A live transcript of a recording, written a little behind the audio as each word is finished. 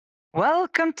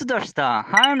Welcome to Dorsta.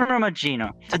 I'm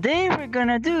Romagino. Today we're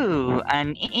gonna do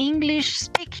an English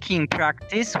speaking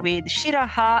practice with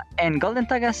Shiraha and Golden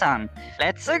Takasan.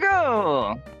 Let's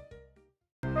go!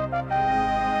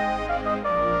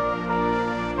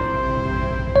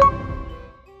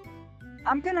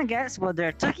 I'm gonna guess what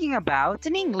they're talking about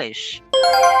in English.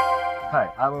 Hi,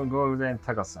 I'm Golden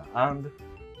Takasan and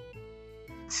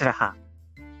Shiraha.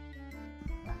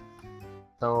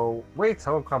 so we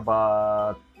talk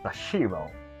about the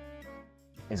hero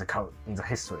in the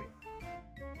history.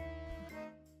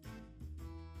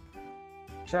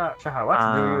 Shaha, what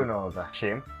do you know the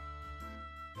him?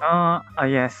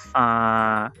 Yes.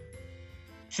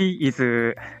 He is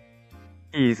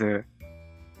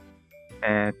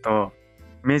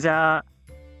major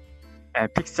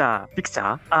picture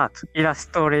art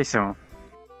illustration.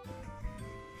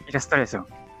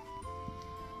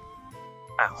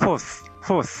 Horse.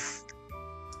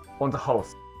 On the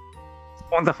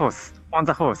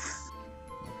horse.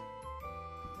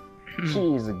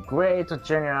 He is a great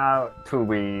general to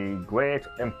be great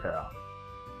emperor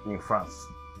in France.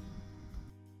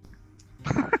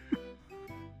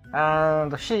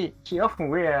 And he often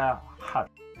wear hat.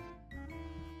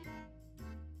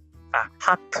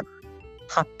 Hat.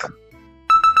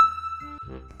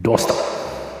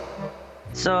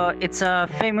 So it's a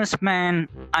famous man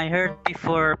I heard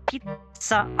before,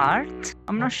 pizza art.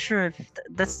 I'm not sure if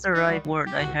that's the right word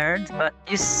I heard, but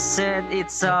you said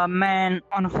it's a man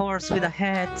on a horse with a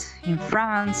hat in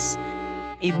France.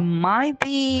 It might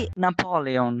be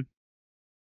Napoleon.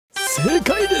 正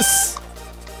解です。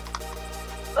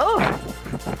 Oh!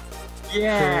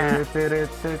 Yeah.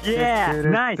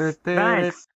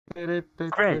 Nice. Great.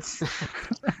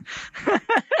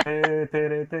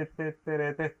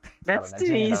 That's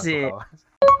too easy.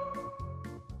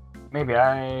 Maybe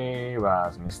I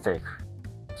was mistake.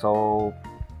 So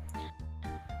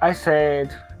I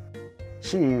said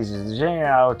she is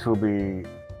general to be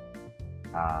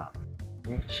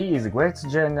she is great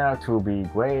general to be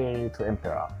great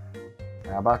emperor.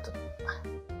 But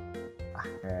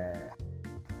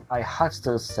I had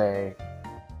to say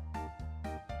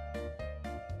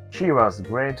she was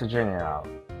great general.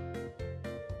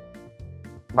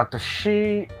 But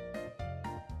she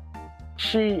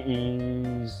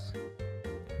is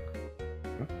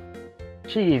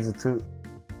too.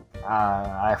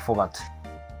 I forgot.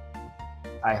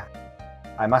 I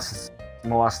must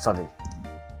more study.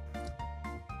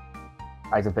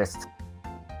 I do best.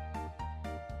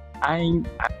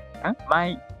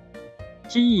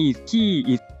 He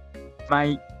is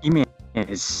my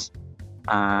image.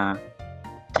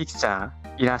 Picture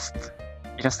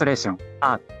illustration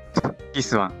art.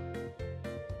 This one.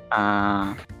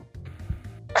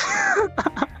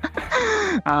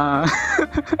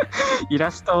 イ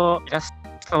ラスト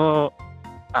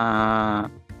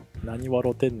何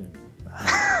笑ってんねん。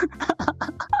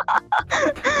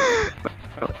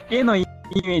絵のイ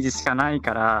メージしかない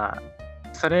から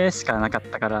それしかなかっ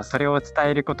たからそれを伝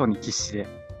えることに必死で、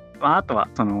あとは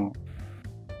その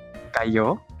概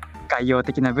要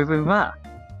的な部分は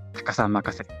タカさん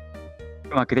任せで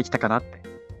うまくできたかなって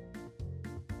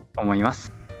思いま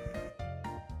す。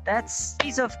 That's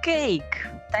piece of cake.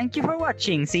 Thank you for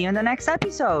watching. See you in the next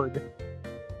episode.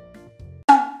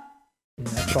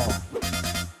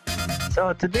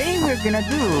 So today we're gonna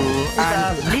do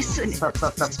listen. Stop.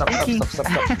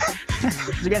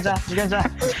 次元ちゃん。とりあえ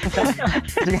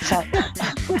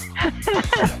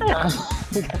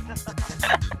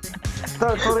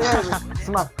ず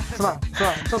すまん。ち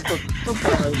ょっとデ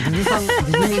ィズニーさんの後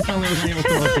ろに持っ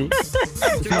てもらっていい？す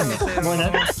まんね。ごめん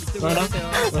な。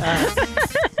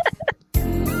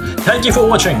Thank you for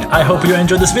watching. I hope you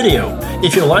enjoyed this video.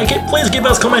 If you like it, please give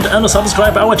us a comment and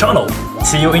subscribe our channel.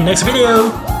 See you in next video.